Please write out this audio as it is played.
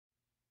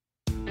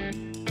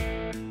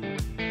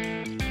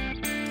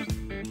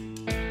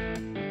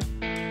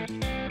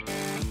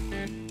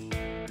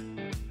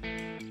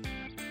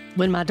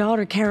When my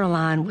daughter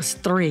Caroline was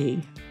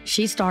 3,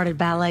 she started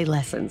ballet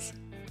lessons.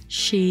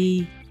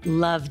 She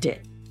loved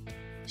it.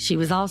 She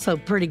was also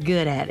pretty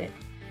good at it.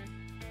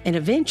 And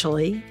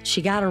eventually,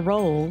 she got a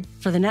role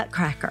for the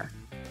Nutcracker.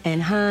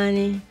 And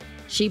honey,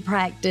 she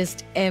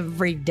practiced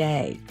every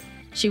day.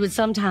 She would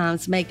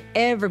sometimes make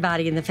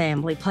everybody in the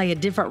family play a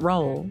different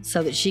role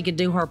so that she could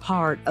do her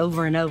part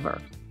over and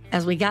over.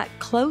 As we got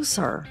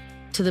closer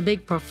to the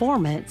big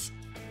performance,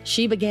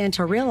 she began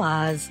to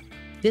realize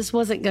this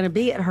wasn't going to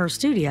be at her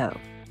studio.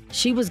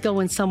 She was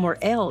going somewhere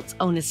else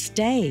on a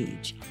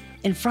stage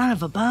in front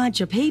of a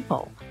bunch of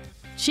people.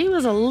 She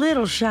was a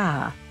little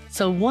shy.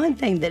 So one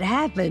thing that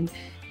happened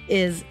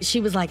is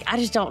she was like, I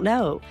just don't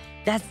know.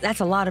 That's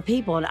a lot of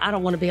people and I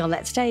don't want to be on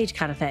that stage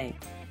kind of thing.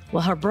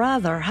 Well, her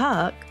brother,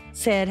 Huck,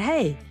 said,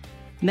 hey,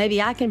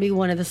 maybe I can be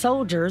one of the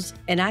soldiers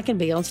and I can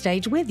be on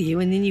stage with you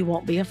and then you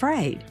won't be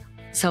afraid.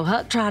 So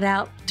Huck tried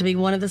out to be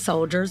one of the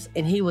soldiers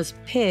and he was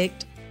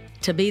picked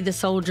to be the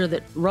soldier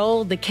that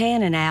rolled the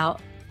cannon out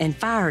and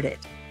fired it.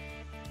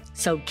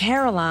 So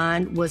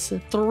Caroline was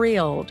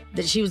thrilled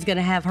that she was going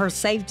to have her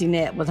safety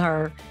net with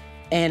her.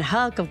 And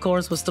Huck, of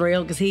course, was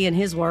thrilled because he, in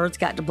his words,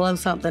 got to blow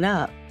something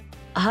up.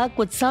 Huck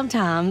would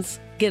sometimes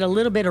get a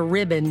little bit of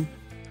ribbon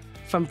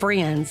from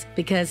friends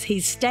because he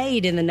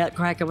stayed in the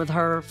Nutcracker with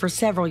her for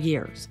several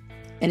years.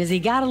 And as he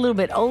got a little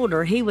bit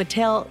older, he would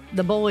tell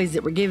the boys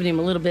that were giving him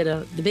a little bit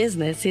of the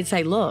business, he'd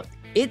say, look,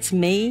 it's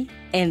me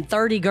and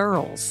 30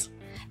 girls,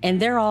 and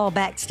they're all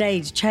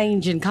backstage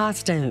changing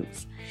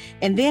costumes.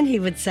 And then he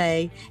would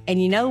say,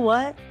 and you know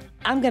what?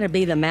 I'm going to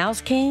be the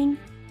Mouse King,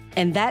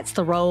 and that's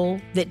the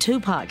role that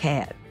Tupac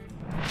had.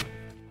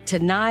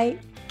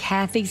 Tonight,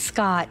 Cathy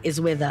Scott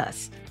is with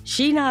us.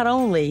 She not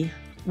only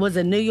was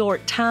a New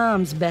York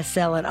Times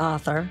bestselling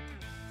author,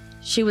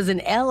 she was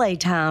an LA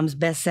Times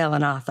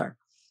bestselling author.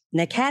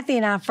 Now, Cathy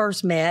and I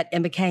first met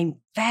and became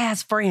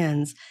fast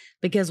friends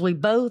because we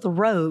both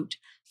wrote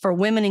for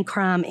Women in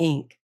Crime,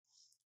 Inc.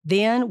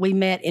 Then we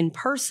met in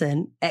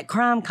person at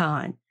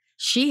CrimeCon.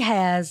 She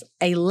has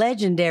a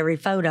legendary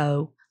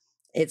photo.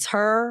 It's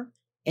her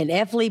and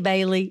F. Lee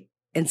Bailey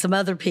and some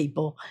other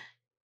people.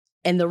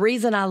 And the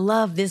reason I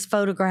love this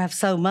photograph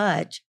so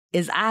much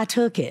is I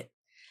took it.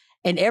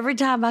 And every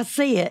time I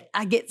see it,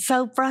 I get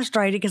so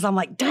frustrated because I'm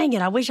like, dang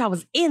it, I wish I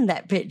was in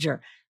that picture.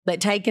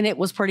 But taking it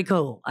was pretty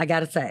cool, I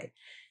got to say.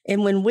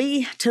 And when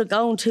we took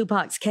on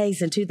Tupac's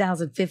case in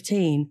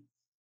 2015,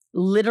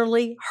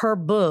 literally her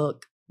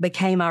book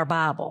became our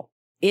Bible.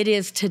 It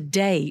is to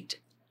date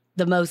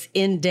the most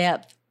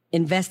in-depth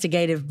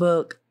investigative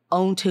book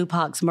on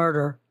Tupac's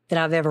murder that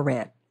I've ever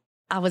read.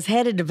 I was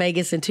headed to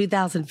Vegas in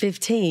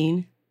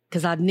 2015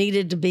 because I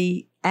needed to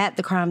be at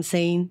the crime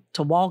scene,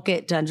 to walk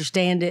it, to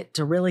understand it,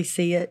 to really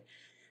see it.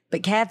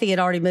 But Cathy had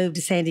already moved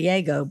to San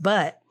Diego,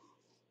 but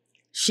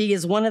she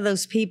is one of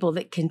those people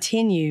that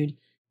continued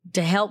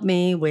to help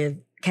me with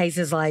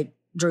cases like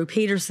Drew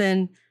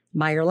Peterson,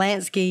 Meyer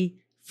Lansky,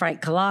 Frank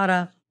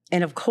Collada,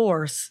 and of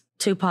course,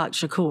 Tupac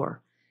Shakur.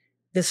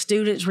 The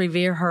students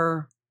revere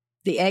her,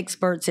 the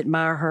experts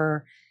admire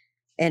her,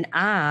 and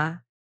I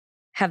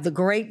have the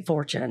great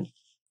fortune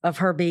of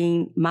her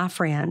being my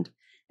friend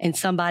and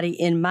somebody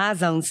in my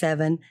Zone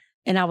 7.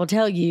 And I will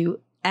tell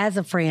you, as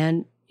a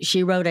friend,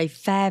 she wrote a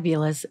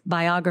fabulous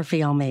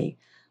biography on me,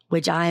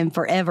 which I am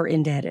forever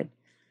indebted.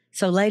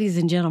 So, ladies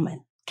and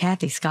gentlemen,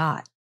 Cathy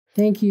Scott.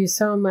 Thank you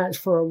so much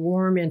for a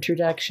warm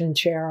introduction,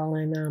 Cheryl.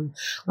 And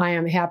I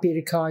am happy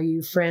to call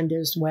you friend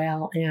as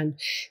well and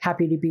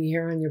happy to be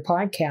here on your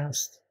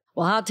podcast.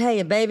 Well, I'll tell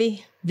you,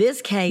 baby, this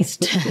case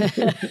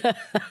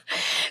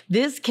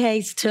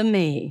to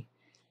me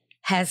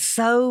has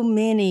so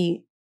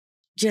many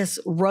just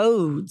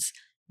roads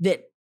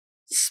that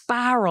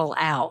spiral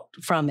out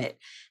from it.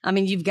 I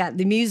mean, you've got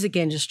the music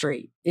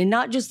industry, and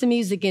not just the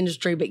music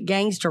industry, but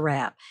gangster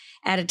rap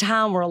at a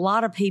time where a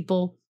lot of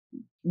people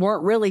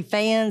weren't really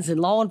fans and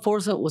law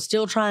enforcement was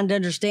still trying to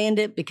understand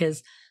it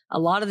because a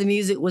lot of the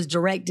music was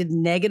directed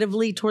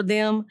negatively toward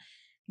them.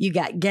 You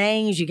got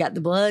gangs, you got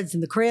the Bloods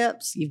and the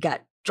Crips, you've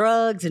got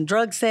drugs and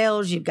drug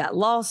sales, you've got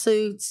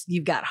lawsuits,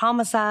 you've got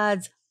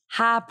homicides,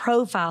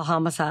 high-profile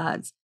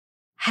homicides.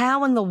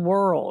 How in the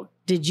world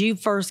did you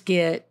first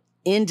get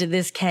into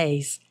this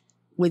case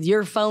with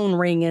your phone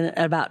ringing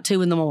at about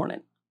 2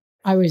 a.m?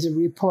 I was a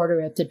reporter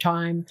at the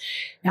time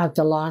at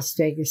the Las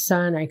Vegas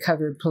Sun. I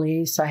covered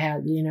police. I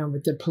had,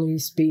 the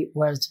police beat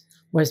was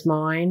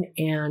mine,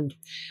 and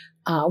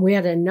we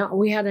had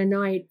a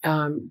night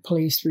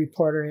police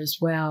reporter as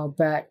well.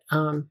 But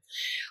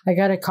I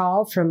got a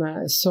call from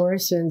a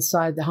source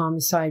inside the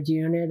homicide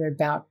unit at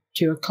about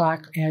 2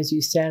 o'clock, as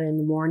you said, in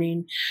the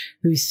morning,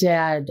 who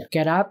said,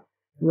 "Get up,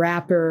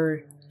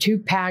 rapper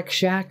Tupac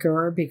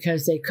Shakur,"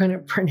 because they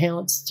couldn't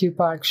pronounce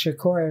Tupac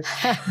Shakur.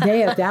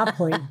 They, at that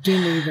point,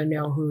 didn't even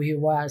know who he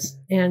was.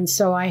 And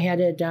so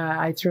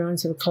I threw on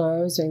some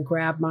clothes and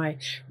grabbed my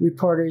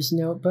reporter's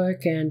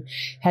notebook and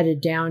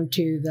headed down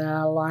to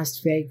the Las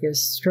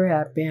Vegas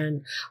Strip.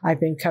 And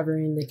I've been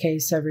covering the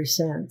case ever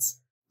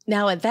since.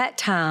 Now, at that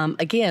time,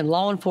 again,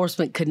 law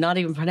enforcement could not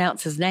even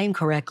pronounce his name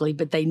correctly,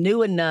 but they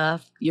knew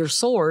enough, your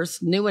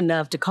source knew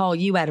enough to call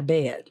you out of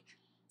bed.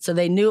 So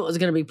they knew it was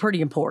going to be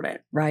pretty important,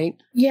 right?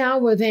 Yeah,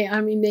 well, they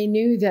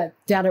knew that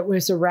it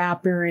was a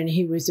rapper and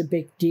he was a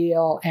big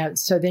deal. And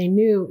so they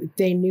knew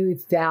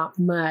that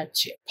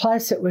much.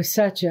 Plus, it was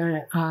such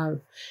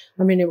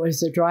it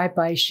was a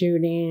drive-by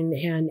shooting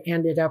and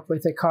ended up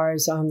with the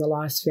cars on the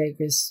Las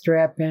Vegas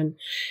Strip.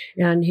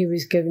 And he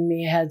was giving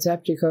me a heads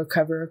up to go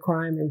cover a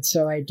crime. And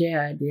so I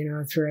did,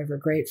 I'm forever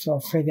grateful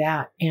for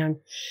that. And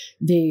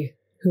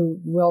who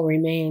will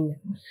remain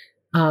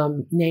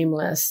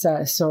nameless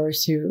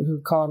source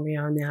who called me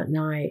on that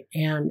night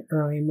and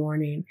early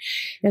morning.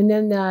 And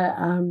then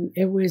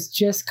it was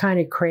just kind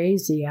of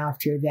crazy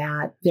after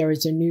that. There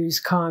was a news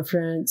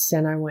conference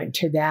and I went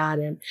to that,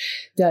 and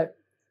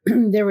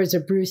there was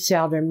a Bruce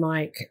Seldon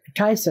Mike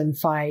Tyson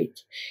fight,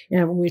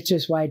 and which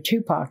is why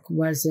Tupac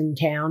was in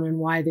town and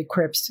why the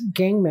Crips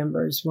gang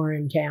members were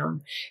in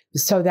town.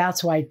 So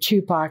that's why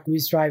Tupac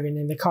was driving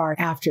in the car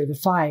after the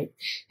fight,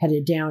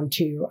 headed down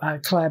to a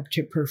club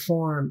to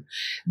perform.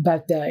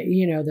 But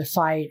the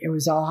fight, it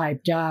was all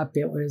hyped up.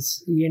 It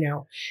was,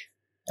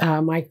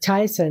 Mike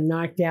Tyson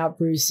knocked out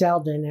Bruce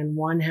Seldon in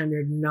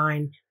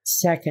 109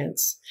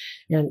 seconds.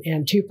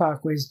 And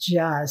Tupac was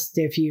just,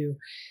 if you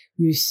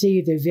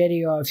see the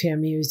video of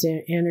him, he was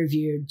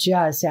interviewed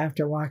just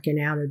after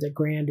walking out of the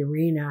Grand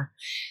Arena,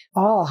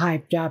 all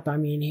hyped up. I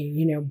mean,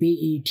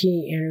 BET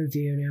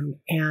interviewed him.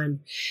 And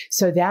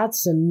so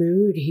that's the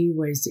mood he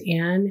was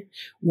in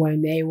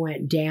when they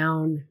went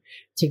down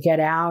to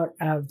get out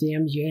of the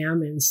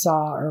MGM and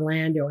saw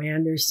Orlando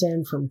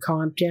Anderson from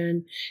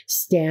Compton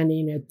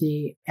standing at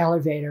the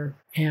elevator.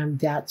 And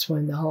that's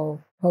when the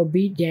whole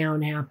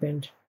beatdown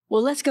happened.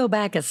 Well, let's go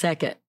back a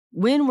second.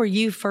 When were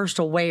you first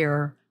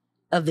aware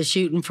of the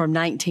shooting from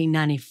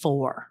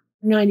 1994?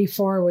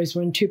 94 was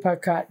when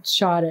Tupac got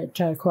shot at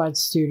Quad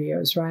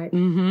Studios, right?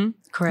 Mm-hmm.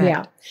 Correct.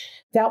 Yeah.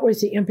 That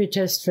was the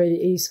impetus for the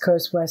East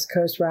Coast, West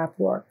Coast rap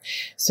war.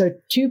 So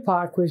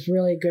Tupac was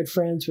really good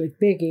friends with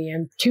Biggie,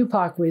 and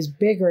Tupac was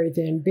bigger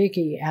than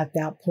Biggie at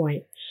that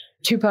point.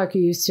 Tupac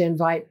used to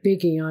invite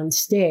Biggie on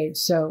stage.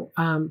 So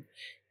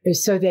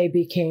they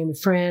became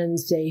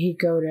friends. I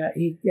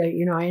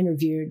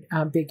interviewed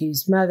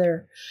Biggie's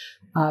mother,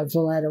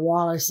 Valletta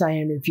Wallace. I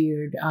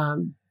interviewed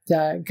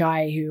the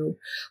guy who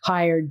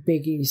hired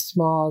Biggie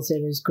Smalls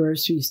at his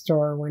grocery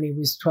store when he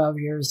was 12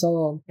 years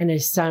old. And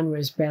his son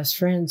was best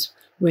friends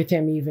with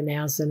him even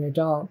as an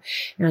adult.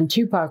 And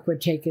Tupac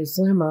would take his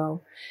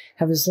limo,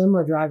 have his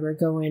limo driver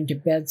go into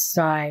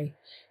Bed-Stuy,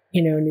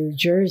 New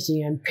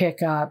Jersey, and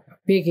pick up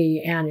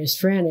Biggie and his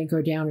friend and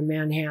go down to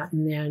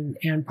Manhattan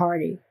and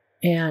party.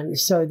 And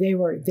so they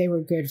were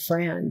good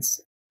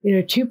friends.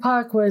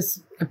 Tupac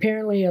was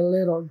apparently a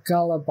little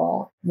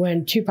gullible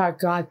when Tupac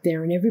got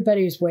there, and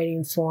everybody was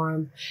waiting for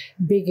him.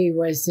 Biggie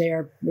was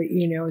there,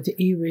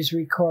 he was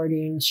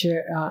recording.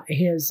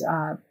 His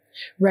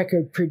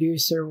record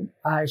producer,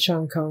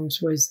 Sean Combs,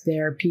 was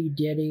there, P.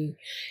 Diddy,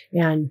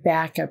 and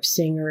backup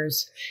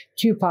singers.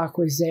 Tupac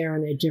was there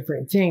on a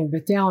different thing,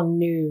 but they all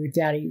knew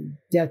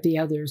that the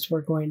others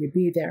were going to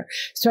be there.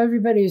 So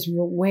everybody's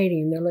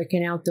waiting. They're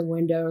looking out the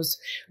windows,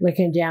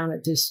 looking down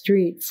at the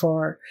street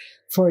for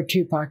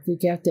Tupac to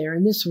get there.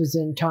 And this was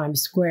in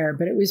Times Square,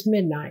 but it was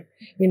midnight,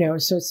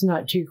 so it's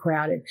not too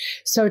crowded.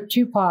 So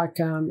Tupac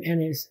and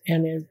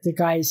the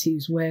guys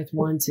he's with,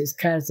 one's his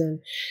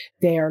cousin,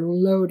 they are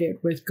loaded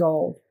with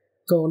gold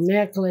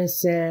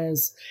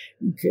necklaces,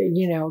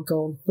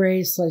 gold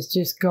bracelets,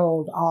 just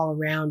gold all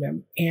around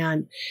them.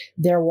 And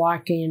they're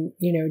walking,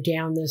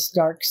 down this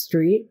dark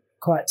street,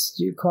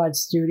 Quad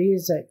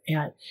Studios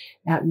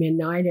at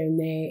midnight,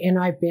 and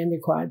I've been to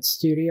Quad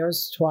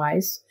Studios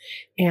twice,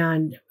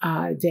 and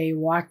they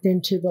walked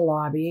into the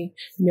lobby,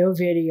 no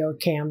video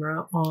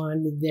camera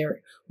on.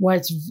 There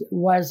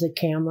was a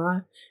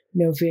camera,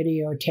 no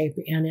videotape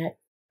in it,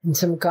 and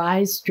some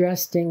guys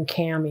dressed in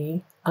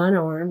cami,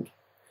 unarmed,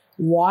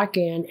 walk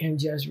in and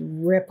just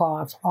rip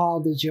off all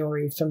the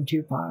jewelry from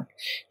Tupac.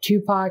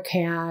 Tupac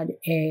had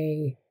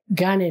a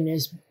gun in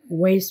his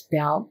waist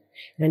belt,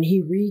 and he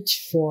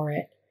reached for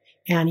it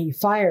and he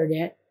fired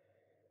it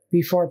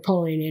before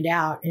pulling it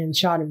out and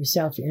shot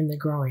himself in the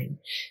groin.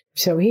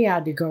 So he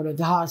had to go to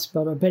the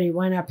hospital, but he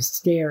went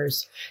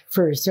upstairs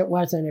first. It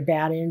wasn't a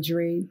bad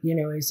injury. He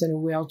was in a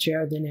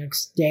wheelchair the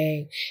next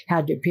day,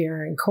 had to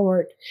appear in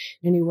court,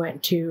 and he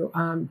went to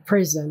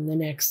prison the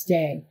next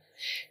day.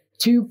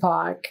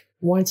 Tupac,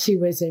 once he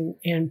was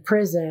in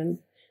prison,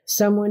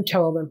 someone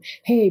told him,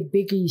 hey,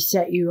 Biggie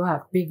set you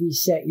up. Biggie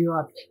set you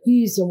up.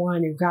 He's the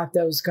one who got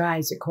those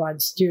guys at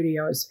Quad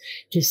Studios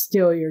to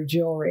steal your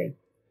jewelry.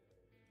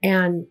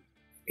 And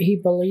he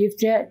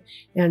believed it.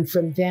 And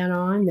from then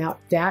on,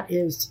 that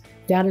is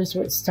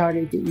what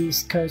started the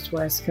East Coast,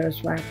 West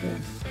Coast rap war.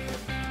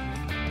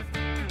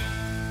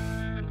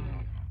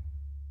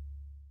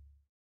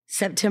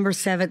 September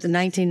 7th,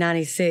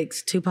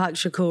 1996, Tupac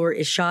Shakur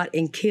is shot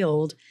and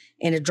killed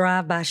in a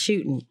drive-by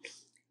shooting.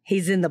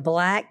 He's in the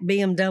black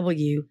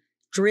BMW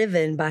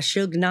driven by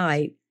Suge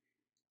Knight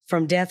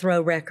from Death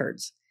Row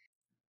Records.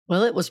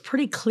 Well, it was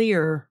pretty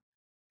clear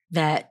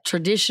that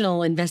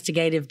traditional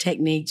investigative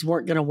techniques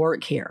weren't going to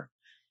work here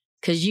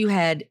because you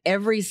had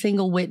every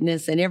single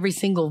witness and every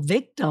single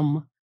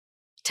victim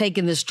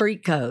taking the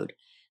street code.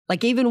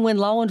 Like even when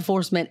law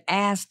enforcement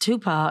asked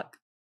Tupac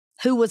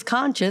who was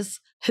conscious,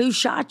 who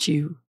shot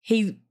you,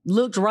 he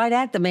looked right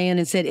at the man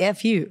and said,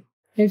 F you.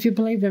 If you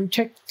believe him,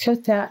 took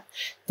that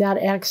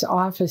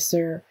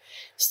ex-officer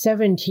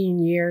 17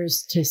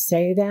 years to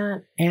say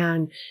that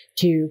and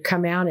to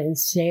come out and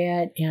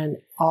say it. And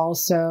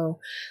also,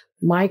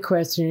 my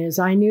question is,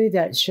 I knew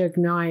that Suge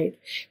Knight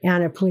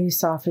and a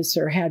police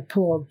officer had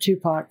pulled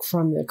Tupac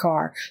from the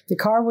car. The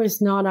car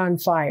was not on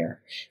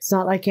fire. It's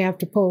not like you have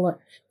to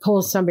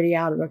pull somebody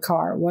out of a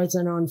car. It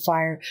wasn't on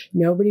fire.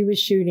 Nobody was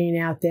shooting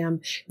at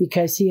them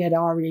because he had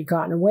already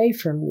gotten away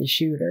from the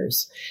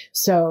shooters.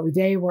 So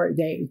they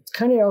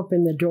kind of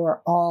opened the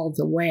door all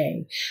the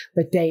way,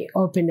 but they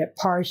opened it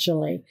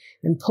partially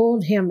and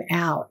pulled him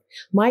out.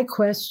 My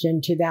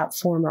question to that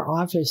former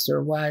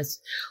officer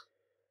was,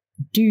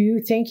 do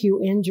you think you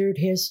injured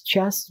his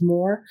chest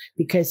more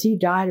because he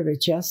died of a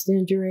chest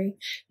injury?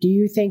 Do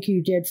you think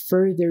you did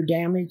further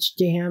damage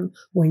to him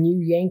when you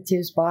yanked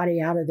his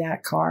body out of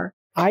that car?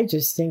 I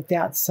just think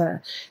that's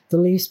the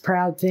least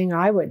proud thing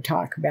I would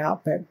talk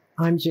about, but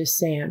I'm just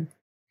saying.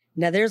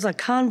 Now, there's a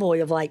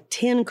convoy of like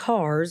 10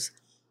 cars.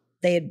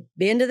 They had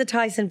been to the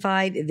Tyson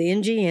fight at the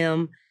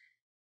MGM.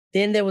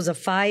 Then there was a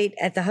fight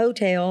at the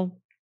hotel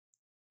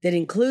that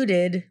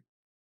included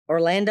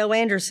Orlando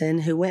Anderson,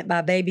 who went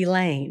by Baby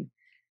Lane.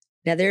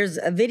 Now, there's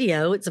a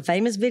video. It's a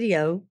famous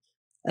video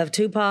of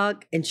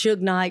Tupac and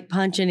Suge Knight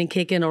punching and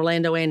kicking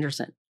Orlando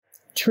Anderson.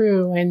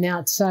 True, and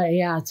that's,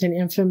 it's an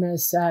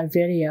infamous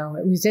video.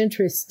 It was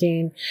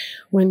interesting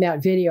when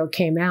that video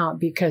came out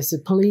because the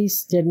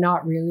police did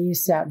not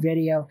release that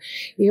video.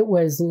 It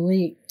was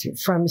leaked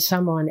from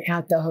someone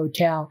at the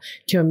hotel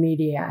to a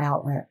media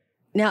outlet.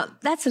 Now,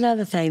 that's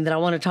another thing that I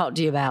want to talk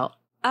to you about.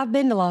 I've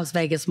been to Las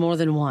Vegas more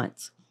than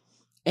once,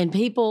 and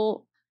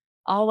people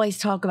always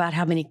talk about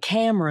how many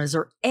cameras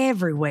are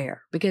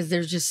everywhere because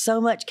there's just so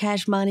much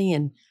cash money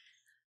and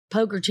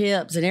poker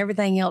chips and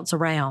everything else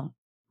around.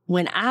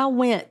 When I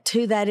went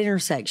to that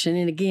intersection,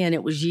 and again,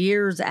 it was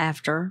years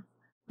after,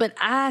 but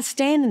I,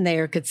 standing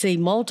there, could see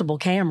multiple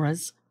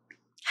cameras.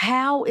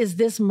 How is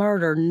this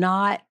murder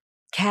not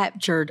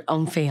captured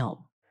on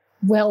film?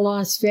 Well,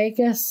 Las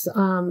Vegas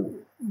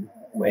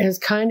has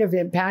kind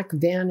of, back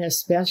then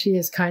especially,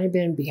 has kind of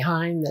been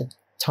behind the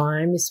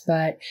times,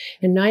 but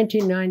in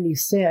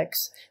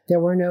 1996, there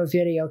were no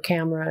video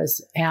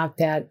cameras at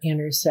that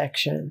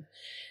intersection.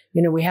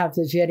 You know, we have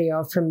the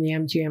video from the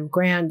MGM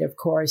Grand, of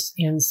course,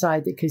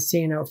 inside the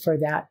casino for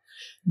that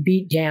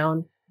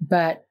beatdown,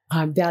 but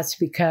that's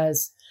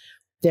because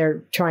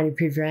they're trying to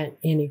prevent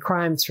any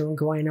crimes from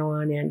going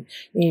on, and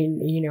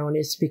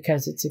it's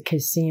because it's a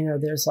casino.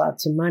 There's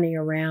lots of money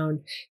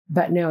around,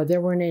 but no,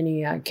 there weren't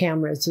any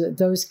cameras.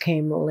 Those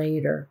came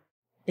later.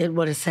 It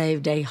would have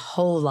saved a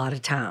whole lot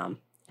of time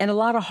and a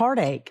lot of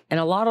heartache and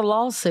a lot of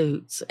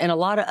lawsuits and a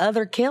lot of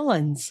other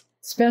killings.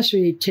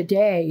 Especially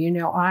today,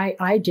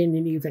 I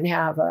didn't even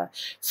have a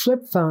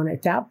flip phone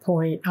at that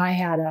point. I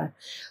had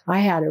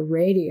a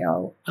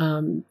radio,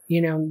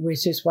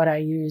 which is what I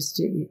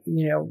used,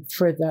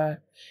 for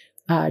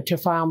to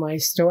file my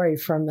story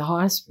from the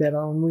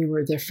hospital. And we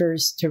were the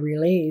first to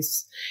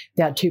release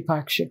that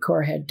Tupac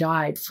Shakur had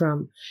died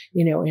from,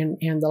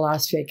 in the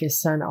Las Vegas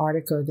Sun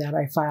article that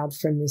I filed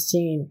from the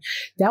scene.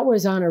 That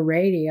was on a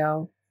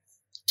radio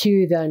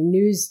to the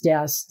news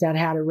desk that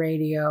had a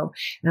radio,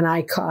 and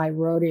I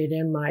wrote it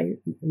in my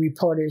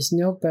reporter's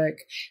notebook,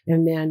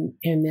 and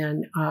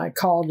then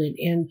called it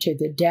into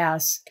the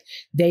desk.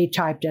 They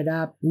typed it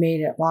up, made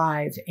it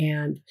live,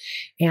 and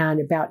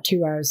about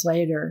 2 hours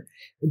later,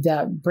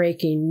 the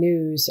breaking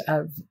news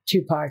of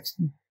Tupac's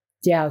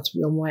death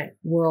went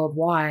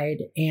worldwide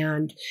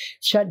and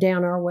shut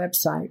down our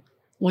website.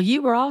 Well,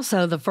 you were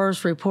also the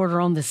first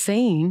reporter on the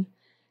scene.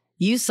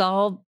 You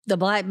saw the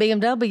black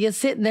BMW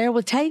sitting there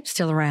with tape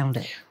still around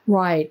it.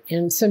 Right.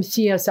 And some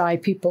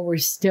CSI people were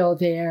still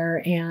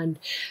there. And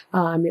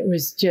it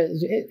was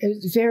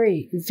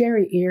very,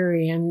 very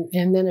eerie. And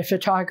then a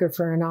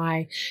photographer and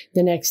I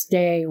the next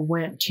day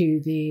went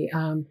to the,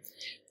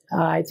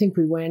 I think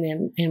we went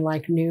in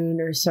like noon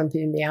or something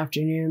in the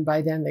afternoon.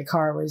 By then the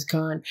car was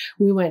gone.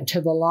 We went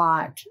to the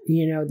lot,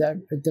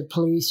 the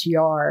police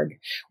yard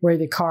where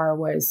the car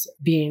was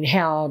being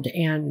held,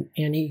 and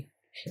he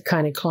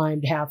kind of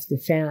climbed half the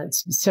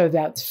fence so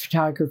that the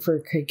photographer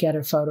could get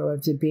a photo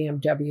of the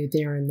BMW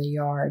there in the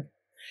yard.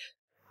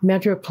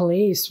 Metro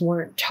Police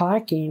weren't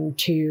talking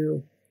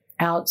to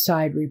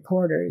outside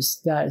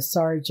reporters. The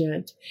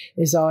sergeant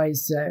is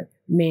always the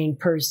main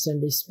person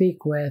to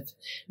speak with,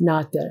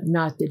 not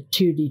the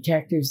two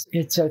detectives.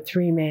 It's a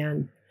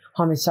 3-man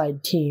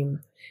homicide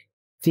team.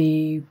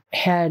 The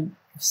head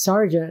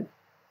sergeant,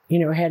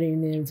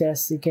 heading the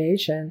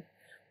investigation,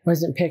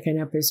 wasn't picking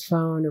up his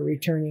phone or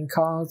returning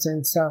calls.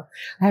 And so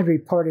I had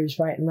reporters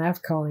right and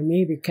left calling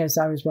me because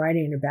I was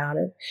writing about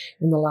it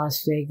in the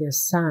Las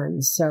Vegas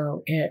Sun.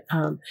 So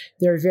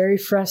they're very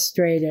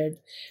frustrated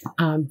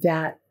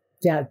that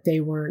they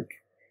weren't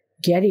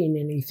getting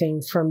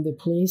anything from the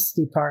police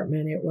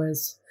department. It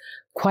was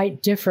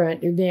quite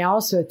different. They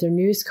also, at their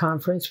news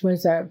conference,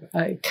 was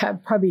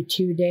probably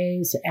 2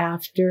 days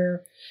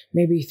after,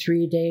 maybe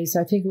 3 days.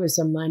 I think it was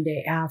a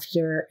Monday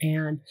after.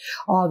 And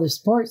all the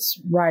sports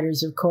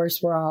writers, of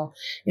course,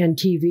 and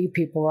TV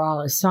people were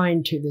all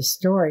assigned to the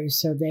story.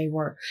 So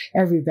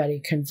everybody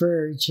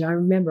converged. I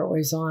remember it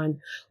was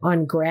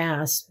on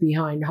grass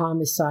behind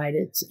Homicide.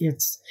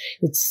 It's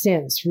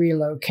since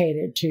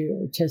relocated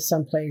to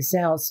someplace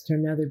else, to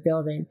another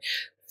building.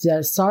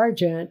 The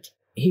sergeant,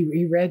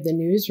 he read the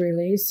news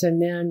release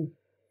and then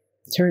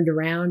turned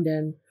around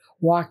and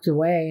walked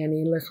away, and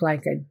he looked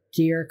like a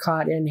deer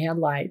caught in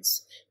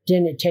headlights.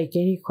 Didn't take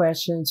any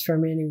questions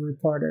from any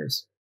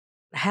reporters.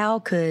 How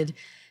could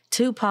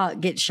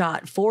Tupac get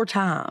shot 4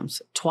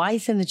 times,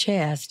 twice in the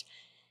chest,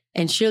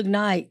 and Suge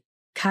Knight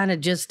kind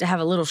of just have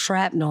a little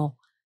shrapnel?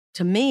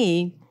 To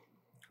me,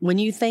 when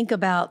you think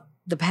about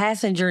the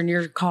passenger in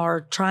your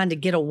car trying to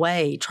get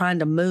away, trying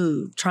to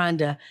move, trying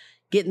to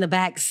get in the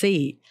back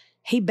seat,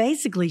 he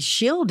basically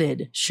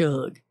shielded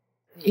Suge.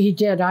 He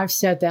did. I've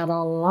said that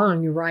all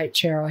along. You're right,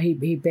 Cheryl.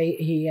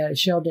 He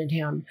shielded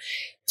him.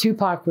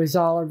 Tupac was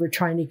all over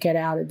trying to get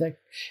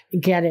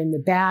in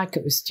the back.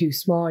 It was too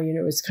small.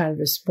 It was kind of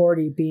a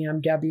sporty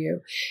BMW.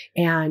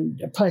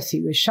 And plus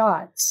he was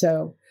shot.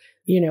 So,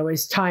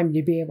 his time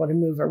to be able to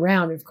move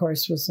around, of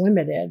course, was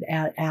limited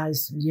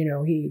as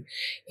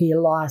he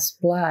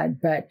lost blood.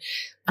 But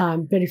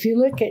if you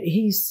look at,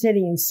 he's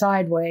sitting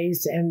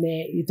sideways, and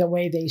the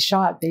way they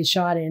shot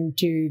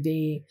into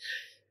the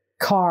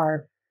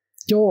car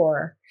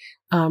door,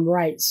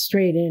 right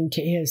straight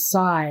into his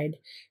side.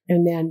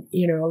 And then,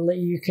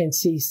 you can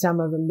see some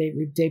of them,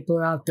 they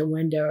blew out the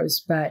windows,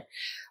 but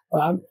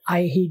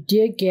he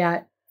did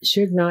get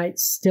Suge Knight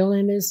still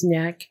in his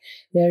neck.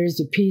 There's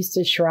a piece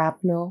of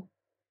shrapnel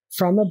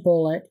from a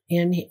bullet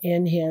in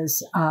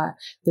his,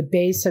 the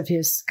base of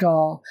his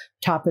skull,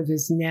 top of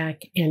his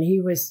neck. And he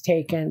was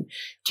taken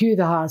to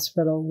the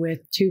hospital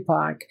with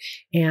Tupac,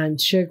 and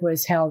Suge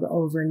was held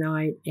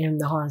overnight in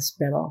the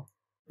hospital,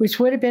 which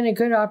would have been a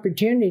good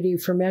opportunity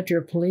for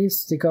Metro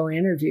Police to go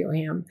interview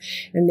him.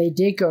 And they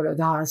did go to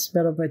the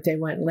hospital, but they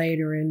went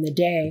later in the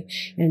day,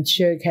 and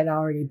Suge had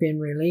already been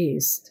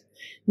released.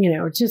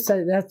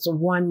 That's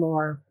one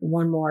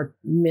more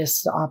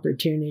missed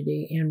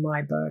opportunity in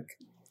my book.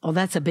 Oh,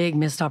 that's a big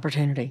missed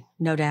opportunity,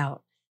 no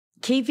doubt.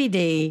 Cathy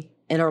D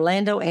and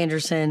Orlando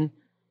Anderson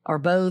are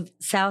both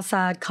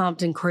Southside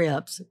Compton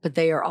Crips, but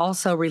they are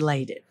also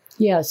related.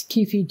 Yes,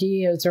 Cathy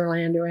D is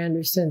Orlando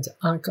Anderson's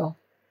uncle.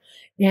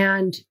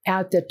 And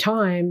at the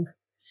time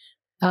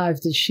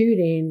of the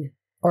shooting,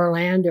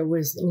 Orlando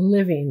was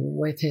living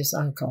with his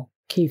uncle,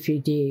 Cathy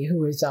D, who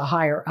was a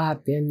higher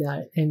up in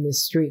the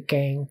street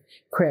gang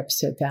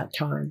Crips at that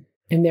time.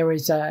 And there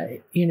was a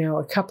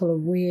couple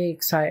of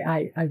weeks,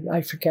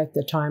 I forget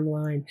the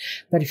timeline,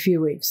 but a few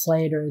weeks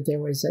later, there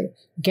was a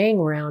gang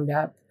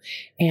roundup,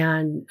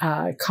 and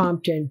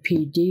Compton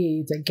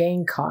PD, the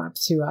gang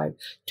cops, who I've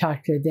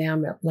talked to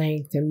them at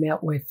length and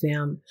met with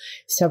them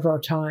several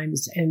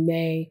times, and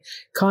they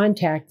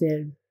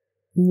contacted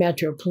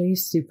Metro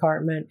Police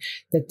Department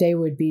that they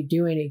would be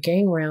doing a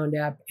gang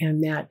roundup,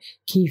 and that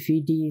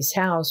Cathy D's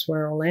house,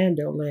 where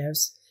Orlando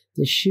lives,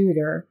 the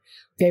shooter,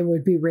 they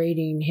would be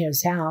raiding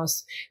his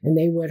house, and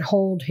they would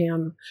hold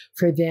him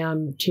for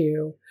them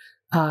to,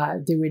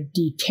 they would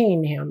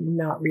detain him,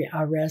 not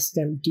arrest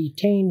him,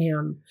 detain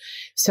him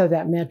so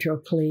that Metro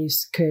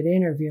Police could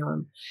interview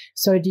him.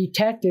 So a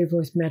detective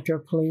with Metro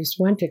Police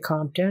went to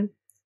Compton,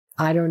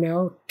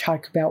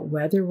 talk about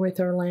weather with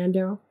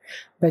Orlando,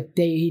 but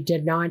he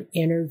did not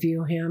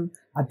interview him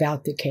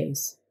about the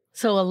case.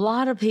 So a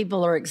lot of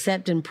people are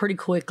accepting pretty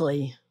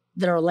quickly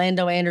that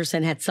Orlando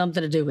Anderson had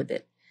something to do with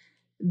it,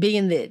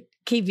 being that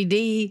Cathy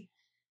D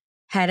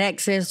had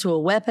access to a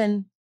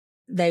weapon.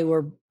 They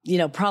were,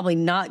 probably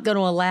not going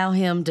to allow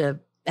him to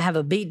have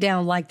a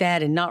beatdown like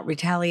that and not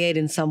retaliate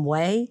in some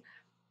way.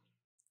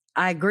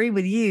 I agree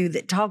with you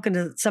that talking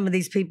to some of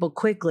these people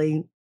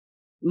quickly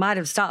might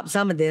have stopped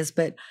some of this,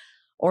 but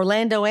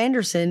Orlando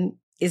Anderson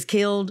is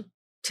killed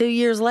 2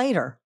 years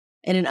later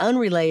in an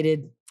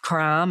unrelated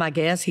crime, I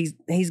guess.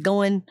 He's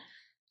going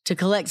to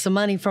collect some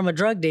money from a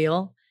drug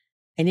deal,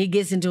 and he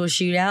gets into a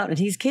shootout and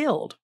he's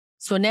killed.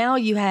 So now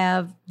you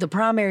have the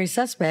primary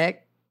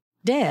suspect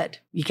dead.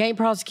 You can't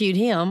prosecute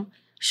him.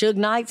 Suge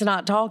Knight's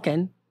not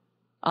talking.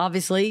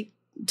 Obviously,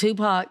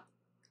 Tupac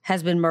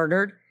has been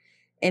murdered.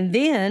 And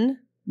then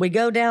we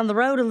go down the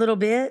road a little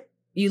bit.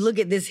 You look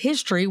at this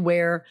history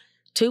where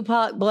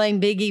Tupac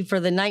blamed Biggie for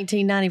the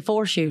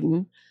 1994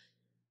 shooting.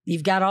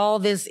 You've got all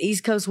this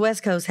East Coast,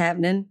 West Coast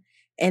happening.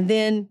 And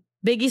then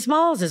Biggie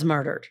Smalls is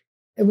murdered.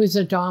 It was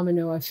a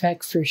domino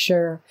effect for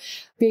sure.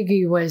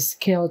 Biggie was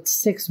killed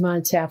 6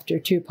 months after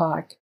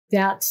Tupac.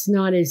 that's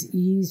not as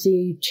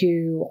easy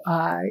to,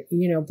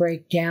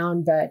 break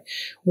down. But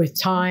with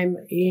time,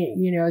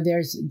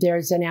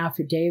 there's an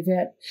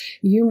affidavit.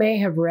 You may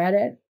have read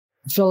it.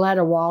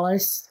 Valletta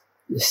Wallace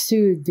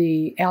sued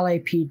the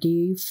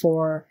LAPD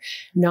for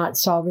not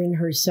solving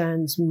her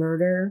son's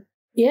murder.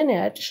 In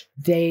it,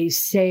 they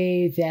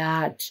say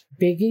that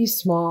Biggie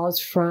Smalls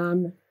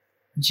from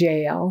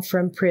jail,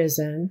 from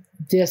prison,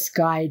 this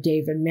guy,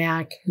 David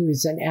Mack,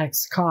 who's an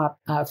ex-cop,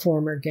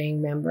 former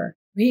gang member,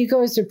 he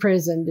goes to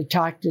prison to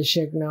talk to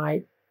Suge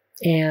Knight,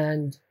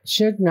 and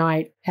Suge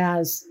Knight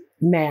has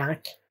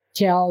Mack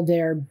tell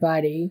their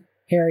buddy,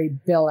 Harry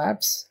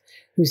Billups,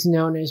 who's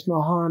known as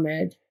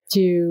Muhammad,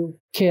 to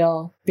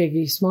kill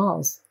Biggie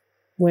Smalls.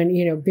 When,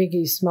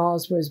 Biggie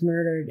Smalls was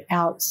murdered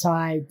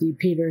outside the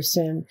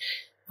Peterson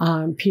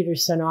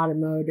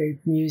Automotive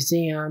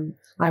Museum,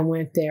 I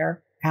went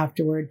there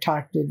afterward,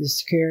 talked to the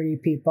security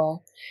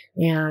people,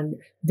 and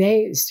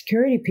they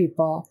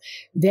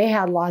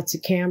had lots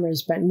of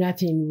cameras, but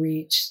nothing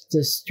reached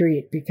the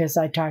street because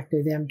I talked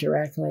to them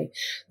directly.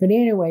 But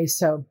anyway,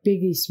 so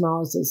Biggie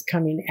Smalls is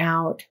coming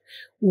out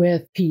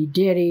with P.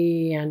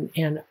 Diddy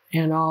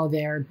and all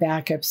their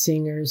backup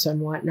singers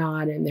and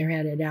whatnot, and they're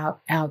headed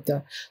out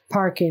the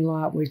parking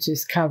lot, which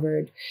is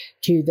covered,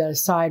 to the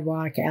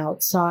sidewalk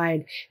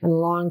outside, and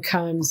along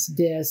comes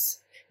this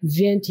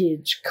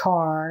vintage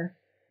car.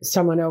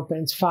 Someone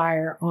opens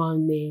fire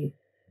on the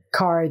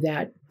car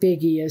that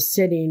Biggie is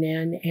sitting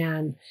in,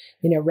 and,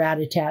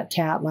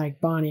 rat-a-tat-tat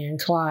like Bonnie and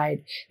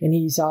Clyde, and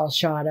he's all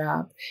shot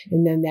up.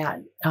 And then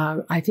that,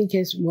 I think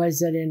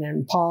was it an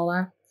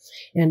Impala,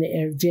 and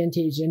a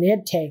vintage, and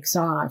it takes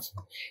off.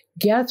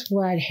 Guess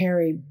what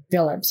Harry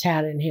Billups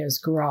had in his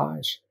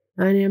garage?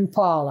 An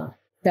Impala.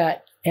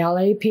 But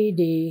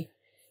LAPD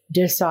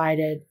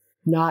decided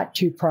not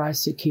to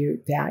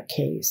prosecute that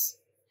case.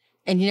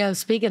 And,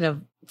 speaking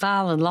of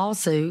filing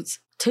lawsuits,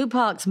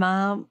 Tupac's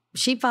mom,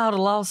 she filed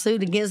a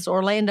lawsuit against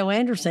Orlando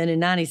Anderson in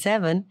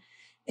 97,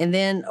 and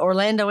then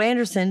Orlando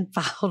Anderson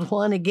filed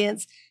one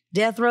against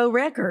Death Row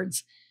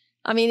Records.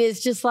 I mean,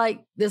 it's just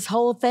like this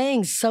whole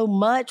thing, so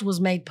much was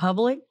made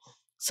public,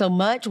 so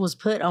much was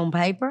put on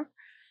paper,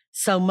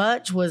 so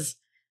much was,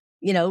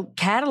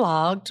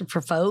 cataloged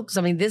for folks.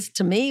 I mean, this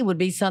to me would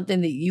be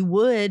something that you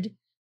would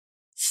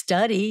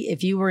study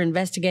if you were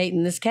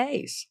investigating this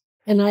case.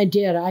 And I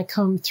did. I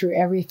combed through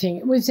everything.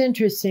 It was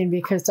interesting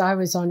because I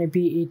was on a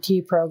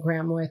BET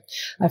program with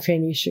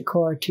Afeni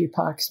Shakur,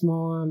 Tupac's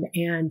mom.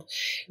 And,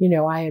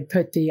 I had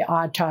put the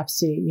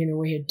autopsy,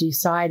 we had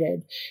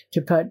decided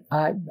to put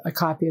a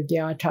copy of the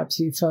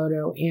autopsy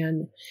photo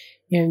in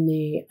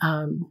the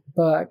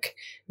book.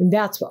 And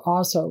that's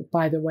also,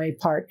 by the way,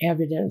 part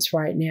evidence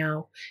right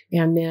now.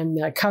 And then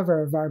the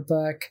cover of our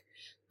book,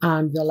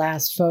 the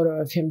last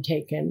photo of him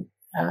taken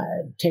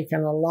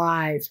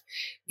alive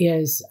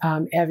is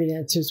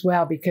evidence as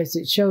well, because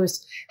it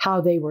shows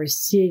how they were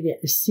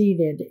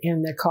seated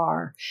in the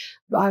car.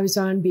 I was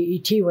on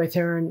BET with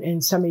her,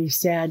 and somebody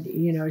said,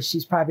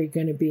 she's probably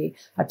going to be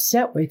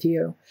upset with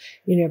you,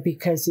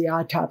 because the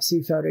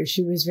autopsy photo.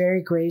 She was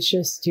very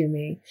gracious to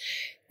me.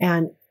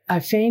 And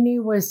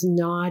Afeni was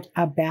not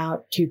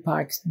about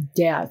Tupac's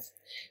death.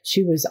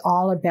 She was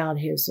all about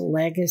his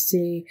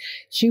legacy.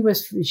 She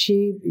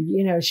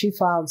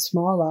filed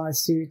small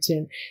lawsuits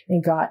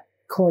and got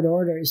court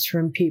orders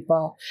from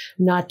people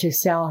not to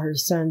sell her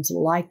son's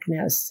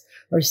likeness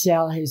or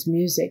sell his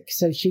music,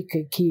 so she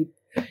could keep,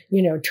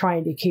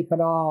 trying to keep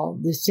it all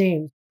the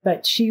same.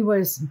 But she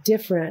was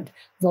different.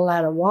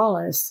 Valletta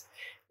Wallace,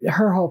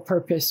 her whole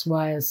purpose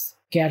was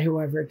get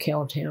whoever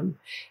killed him.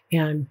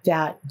 And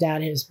that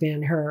has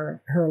been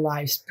her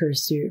life's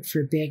pursuit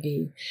for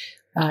Biggie.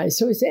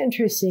 So it's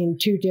interesting,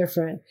 two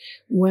different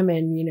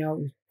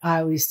women. I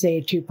always say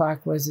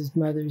Tupac was his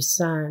mother's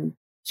son.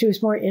 She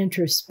was more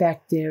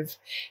introspective,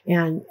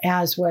 and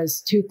as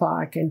was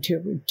Tupac. And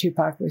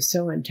Tupac was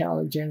so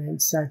intelligent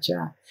and such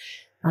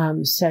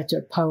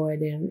a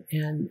poet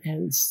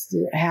and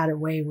had a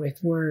way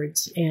with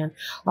words. And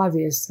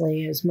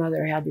obviously his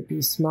mother had to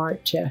be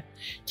smart to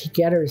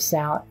get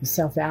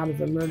herself out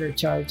of a murder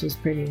charge is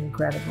pretty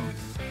incredible.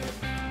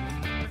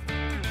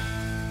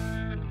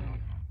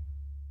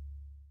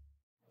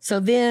 So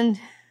then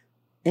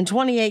in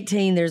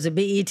 2018, there's a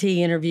BET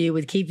interview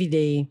with Cathy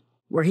D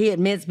where he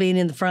admits being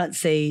in the front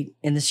seat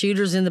and the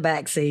shooter's in the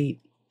back seat,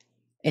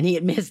 and he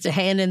admits to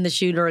handing the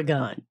shooter a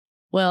gun.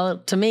 Well,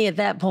 to me, at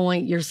that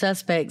point, your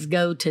suspects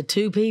go to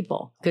two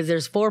people because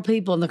there's four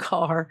people in the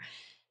car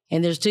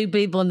and there's two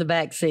people in the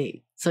back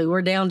seat. So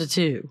we're down to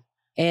two.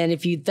 And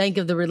if you think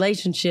of the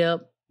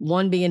relationship,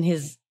 one being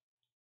his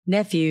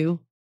nephew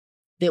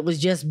that was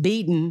just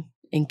beaten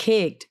and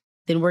kicked,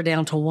 then we're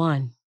down to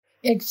one.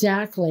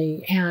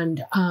 Exactly.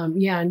 And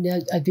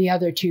the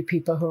other two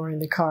people who were in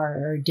the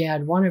car are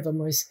dead. One of them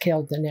was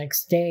killed the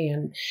next day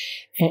in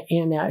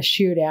a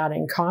shootout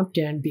in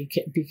Compton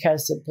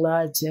because the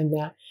Bloods and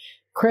the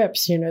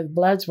Crips, the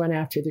Bloods went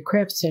after the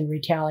Crips in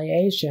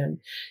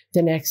retaliation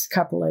the next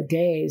couple of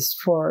days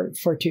for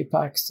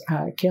Tupac's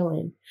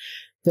killing.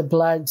 the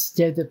Bloods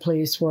did the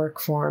police work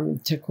for him,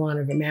 took one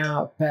of them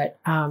out, but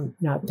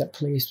not that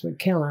police would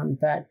kill him,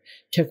 but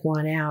took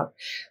one out.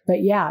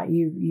 But yeah,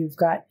 you've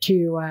got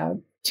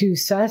two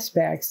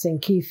suspects in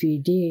Cathy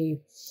D.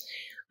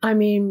 I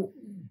mean,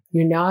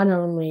 you not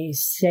only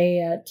say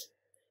it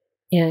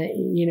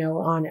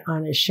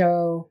on a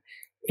show,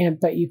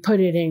 but you put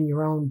it in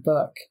your own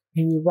book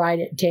and you write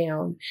it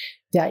down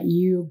that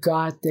you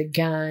got the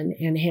gun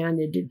and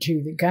handed it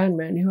to the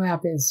gunman, who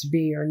happens to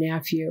be your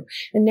nephew.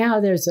 And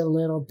now there's a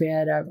little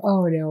bit of,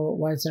 oh no, it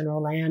wasn't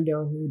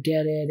Orlando who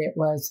did it. It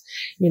was,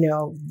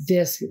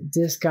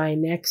 this guy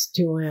next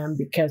to him,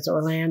 because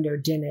Orlando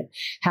didn't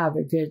have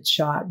a good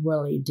shot.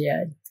 Willie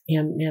did.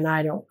 And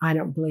I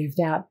don't believe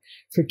that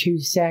for 2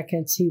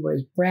 seconds. He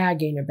was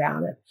bragging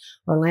about it.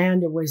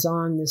 Orlando was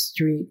on the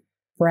street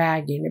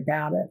bragging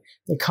about it.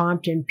 The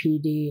Compton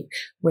PD,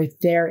 with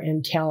their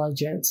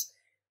intelligence,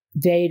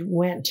 they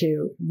went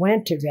to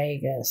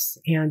Vegas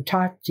and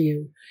talked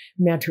to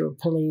Metro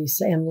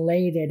Police and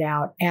laid it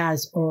out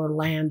as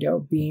Orlando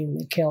being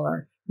the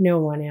killer, no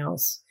one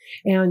else.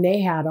 And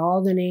they had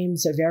all the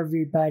names of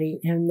everybody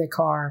in the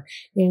car,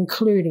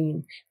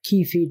 including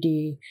Cathy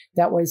D,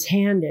 that was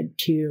handed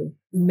to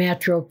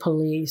Metro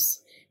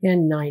Police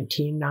in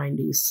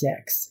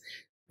 1996.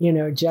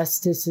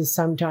 Justice is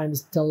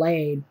sometimes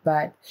delayed,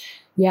 but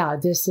yeah,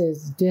 this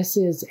is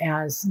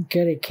as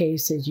good a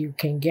case as you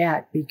can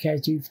get,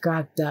 because you've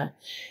got the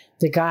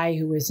guy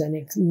who is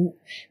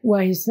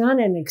he's not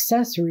an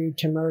accessory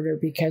to murder,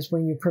 because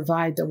when you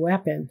provide the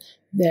weapon,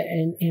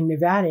 in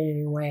Nevada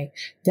anyway,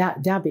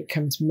 that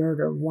becomes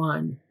murder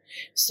one.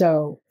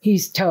 So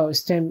he's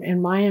toast.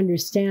 And my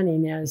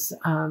understanding is,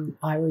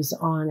 I was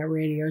on a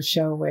radio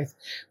show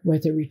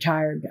with a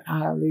retired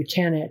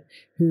lieutenant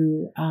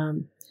who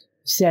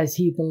says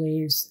he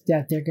believes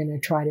that they're going to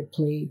try to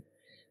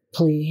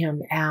plea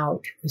him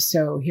out.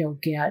 So he'll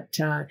get,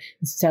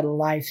 instead of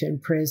life in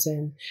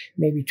prison,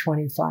 maybe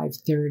 25,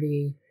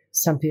 30,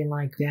 something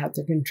like that.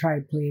 They're going to try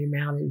to plead him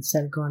out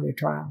instead of going to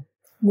trial.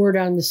 Word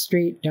on the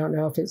street, don't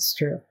know if it's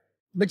true.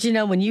 But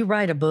when you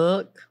write a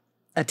book,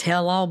 a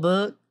tell-all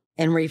book,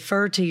 and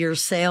refer to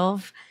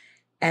yourself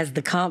as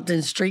the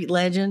Compton street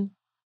legend,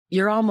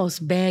 you're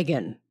almost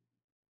begging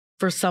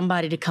for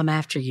somebody to come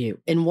after you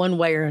in one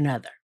way or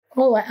another.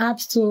 Oh,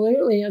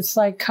 absolutely. It's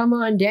like, come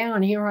on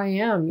down. Here I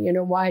am,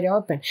 wide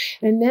open.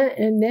 And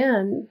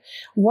then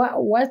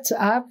what's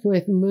up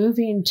with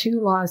moving to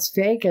Las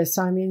Vegas?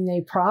 I mean, they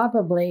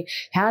probably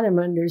had him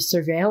under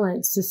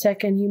surveillance the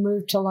second he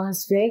moved to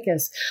Las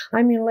Vegas.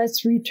 I mean,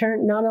 let's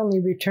not only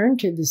return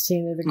to the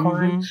scene of the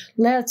crime,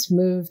 let's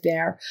move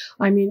there.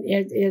 I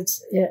mean,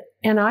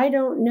 and I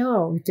don't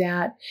know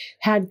that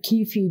had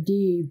Cathy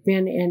D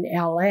been in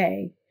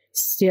LA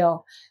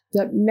still,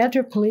 the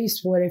Metro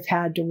Police would have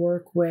had to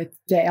work with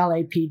the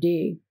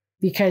LAPD,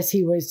 because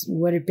he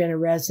would have been a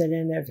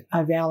resident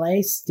of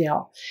LA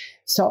still.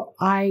 So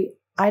I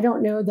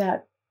don't know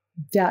that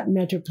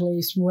Metro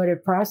Police would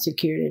have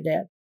prosecuted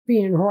it.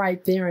 Being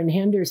right there in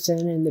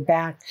Henderson in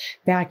the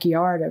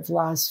backyard of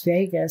Las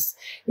Vegas,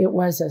 it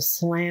was a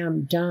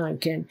slam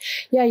dunk. And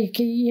yeah, you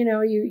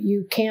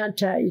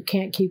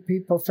can't keep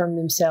people from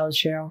themselves,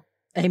 Cheryl.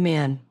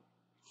 Amen.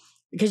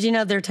 Because,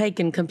 they're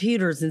taking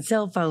computers and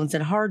cell phones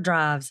and hard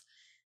drives,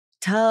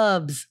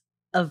 tubs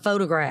of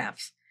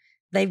photographs.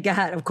 They've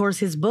got, of course,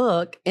 his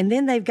book, and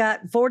then they've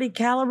got 40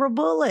 caliber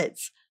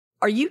bullets.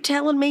 Are you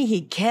telling me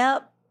he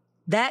kept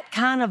that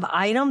kind of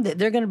item that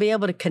they're going to be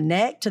able to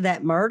connect to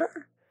that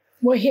murder?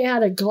 Well, he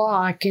had a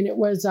Glock, and it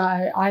was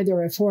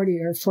either a 40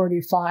 or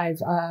 45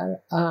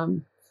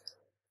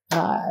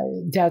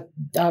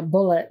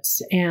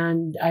 bullets.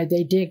 And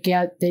they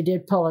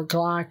did pull a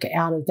Glock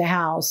out of the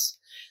house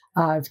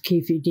of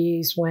Cathy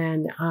D's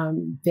when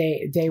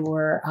they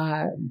were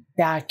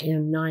back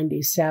in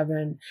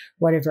 97,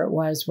 whatever it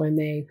was, when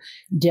they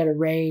did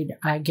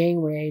a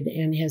gang raid,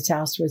 and his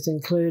house was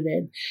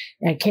included,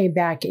 and came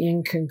back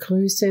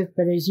inconclusive.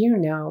 But as you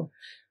know,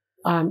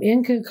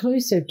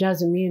 inconclusive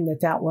doesn't mean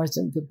that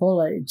wasn't the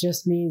bullet. It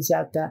just means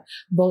that the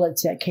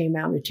bullets that came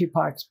out of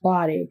Tupac's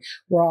body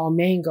were all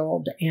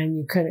mangled and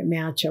you couldn't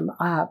match them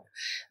up.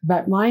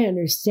 But my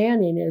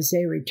understanding is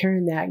they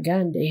returned that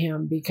gun to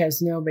him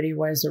because nobody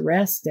was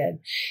arrested.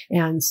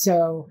 And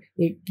so,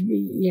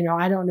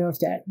 I don't know if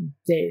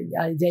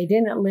they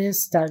didn't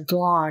list a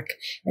Glock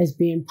as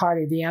being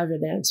part of the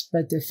evidence,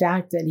 but the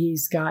fact that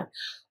he's got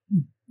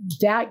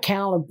that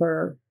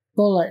caliber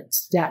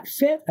bullets that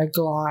fit a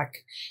Glock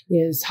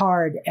is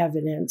hard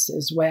evidence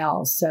as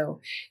well.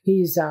 So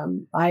he's,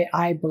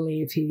 I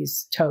believe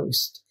he's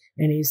toast,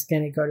 and he's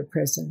going to go to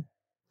prison.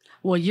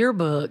 Well, your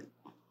book,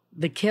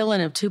 The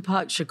Killing of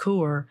Tupac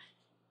Shakur,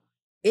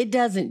 it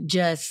doesn't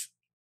just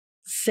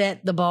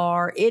set the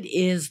bar, it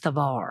is the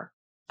bar.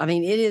 I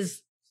mean, it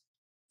is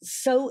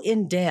so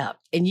in-depth,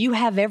 and you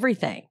have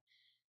everything.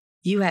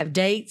 You have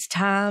dates,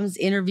 times,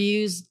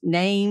 interviews,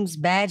 names,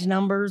 badge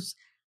numbers,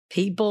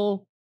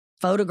 people,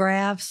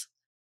 photographs,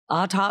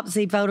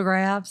 autopsy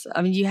photographs.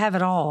 I mean, you have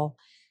it all.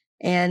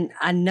 And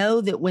I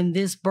know that when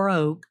this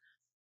broke,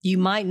 you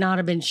might not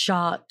have been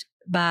shocked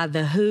by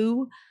the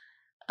who,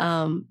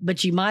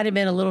 but you might have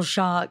been a little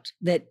shocked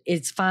that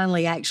it's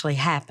finally actually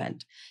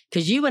happened.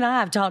 Because you and I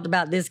have talked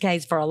about this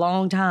case for a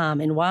long time,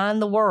 and why in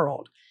the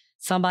world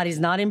somebody's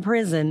not in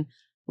prison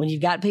when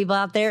you've got people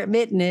out there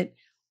admitting it.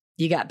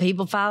 You got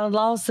people filing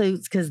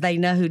lawsuits because they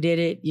know who did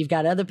it. You've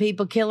got other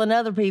people killing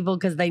other people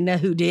because they know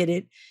who did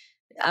it.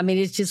 I mean,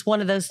 it's just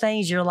one of those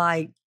things. You're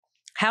like,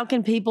 how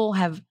can people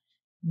have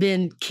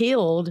been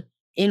killed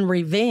in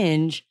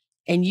revenge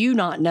and you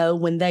not know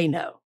when they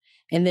know?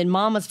 And then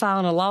mama's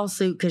filing a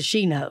lawsuit because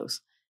she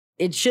knows.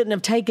 It shouldn't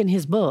have taken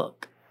his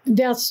book.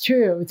 That's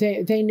true.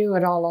 They knew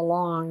it all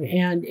along.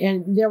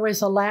 And there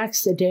was a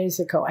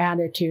lackadaisical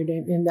attitude,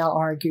 and they'll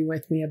argue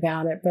with me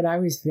about it, but I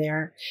was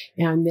there.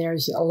 And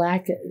there's a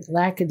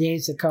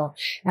lackadaisical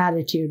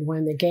attitude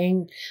when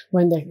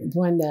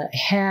the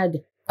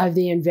head of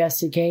the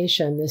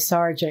investigation, the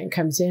sergeant,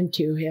 comes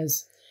into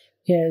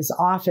his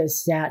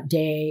office that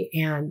day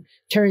and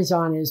turns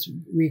on his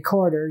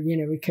recorder,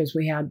 because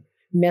we had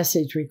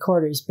message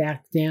recorders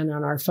back then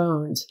on our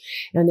phones.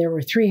 And there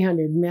were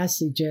 300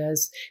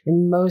 messages,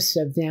 and most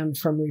of them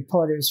from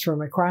reporters from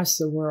across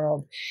the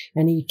world.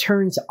 And he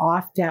turns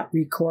off that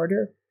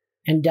recorder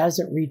and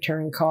doesn't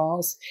return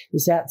calls.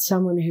 Is that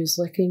someone who's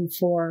looking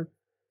for,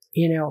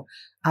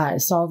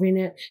 solving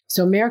it?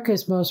 So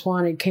America's Most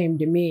Wanted came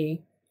to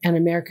me, and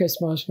America's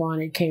Most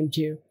Wanted came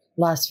to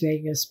Las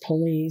Vegas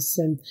police.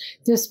 And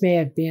this may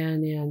have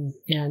been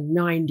in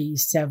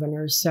 97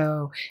 or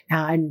so.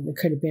 And it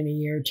could have been a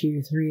year,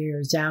 2, 3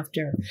 years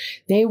after.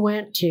 They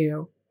went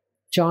to,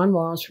 John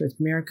Walsh with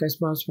America's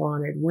Most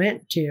Wanted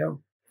went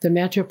to the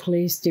Metro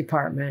Police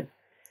Department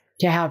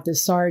to have the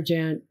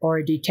sergeant or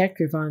a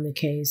detective on the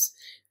case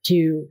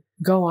to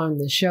go on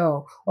the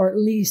show, or at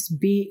least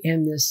be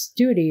in the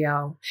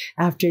studio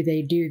after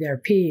they do their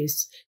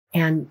piece.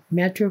 And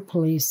Metro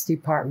Police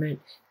Department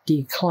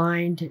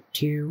declined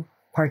to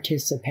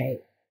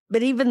participate.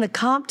 But even the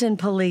Compton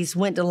police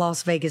went to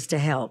Las Vegas to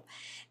help.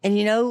 And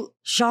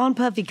Sean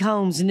Puffy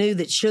Combs knew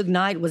that Suge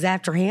Knight was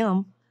after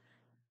him.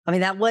 I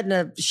mean, that wouldn't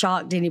have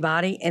shocked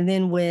anybody. And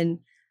then when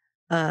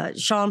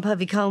Sean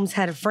Puffy Combs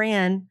had a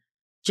friend,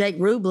 Jake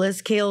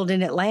Rubles, killed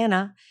in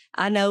Atlanta,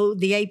 I know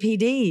the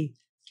APD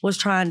was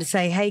trying to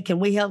say, hey, can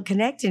we help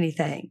connect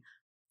anything?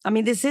 I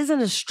mean, this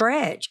isn't a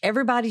stretch.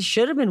 Everybody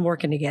should have been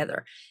working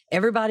together.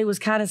 Everybody was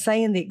kind of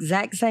saying the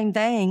exact same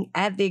thing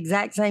at the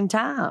exact same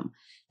time.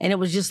 And it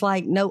was just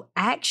like no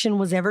action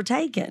was ever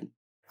taken.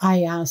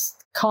 I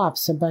asked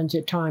cops a bunch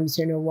of times,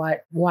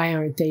 why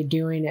aren't they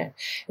doing it?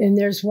 And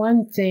there's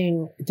one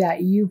thing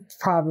that you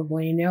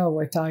probably know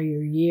with all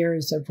your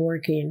years of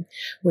working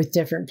with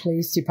different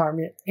police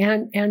departments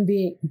and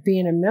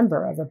being a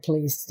member of a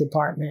police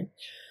department.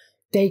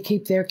 They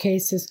keep their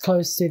cases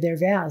close to their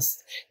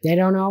vest. They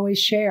don't always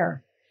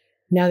share.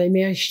 Now, they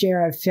may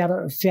share a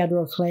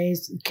federal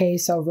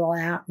case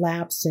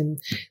overlaps,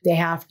 and they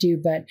have to,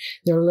 but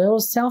they're a little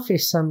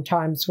selfish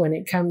sometimes when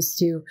it comes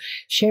to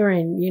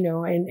sharing,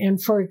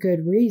 and for a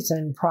good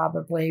reason,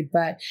 probably.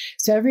 But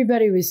so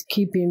everybody was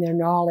keeping their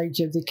knowledge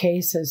of the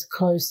cases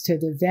close to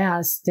the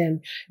vest, and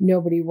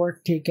nobody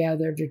worked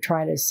together to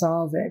try to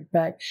solve it.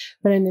 But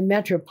in the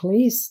Metro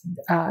Police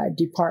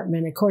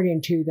Department,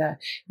 according to the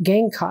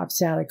gang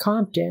cops out of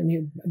Compton,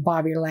 who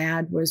Bobby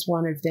Ladd was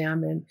one of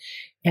them,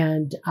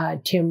 and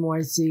Tim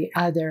was the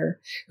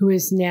other, who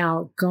is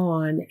now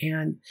gone,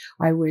 and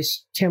I wish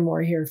Tim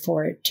were here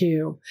for it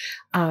too.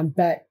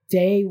 But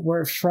they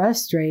were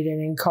frustrated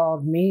and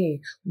called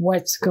me,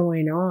 what's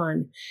going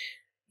on?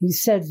 He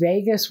said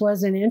Vegas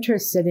wasn't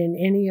interested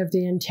in any of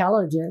the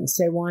intelligence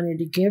they wanted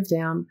to give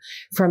them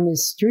from the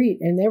street,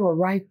 and they were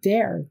right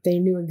there. They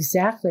knew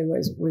exactly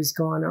what was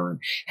going on.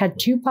 Had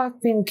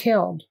Tupac been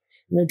killed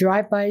in a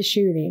drive-by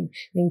shooting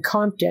in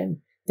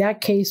Compton,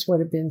 that case would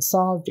have been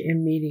solved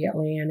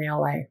immediately in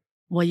LA.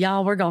 Well,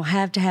 y'all, we're going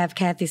to have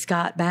Cathy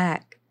Scott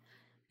back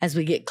as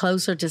we get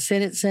closer to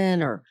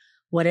sentencing or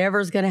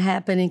whatever's going to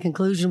happen in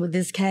conclusion with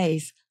this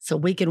case, so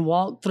we can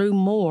walk through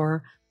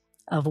more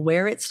of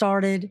where it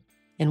started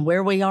and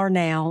where we are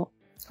now.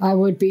 I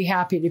would be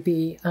happy to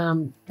be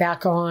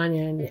back on,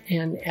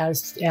 and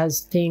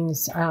as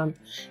things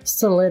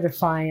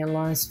solidify in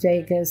Las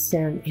Vegas,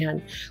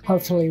 and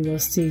hopefully we'll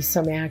see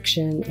some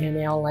action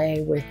in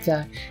LA with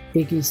the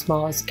Biggie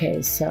Smalls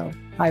case. So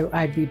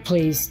I'd be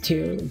pleased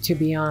to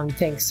be on.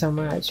 Thanks so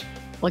much.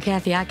 Well,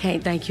 Cathy, I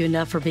can't thank you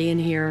enough for being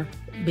here,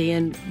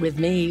 being with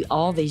me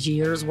all these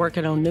years,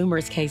 working on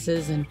numerous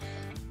cases, and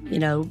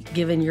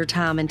giving your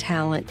time and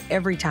talent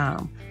every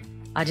time.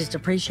 I just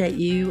appreciate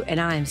you, and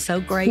I am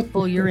so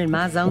grateful you're in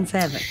my Zone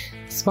 7.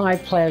 It's my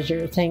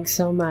pleasure. Thanks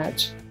so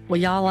much.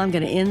 Well, y'all, I'm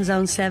going to end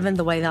Zone 7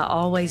 the way that I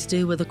always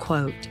do, with a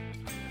quote.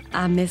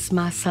 I miss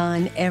my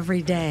son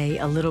every day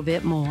a little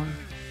bit more,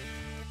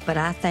 but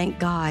I thank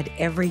God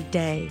every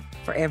day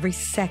for every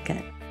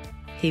second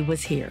he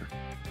was here.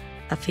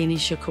 Afeni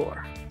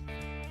Shakur.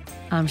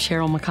 I'm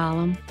Cheryl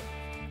McCollum,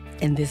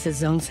 and this is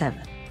Zone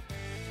 7.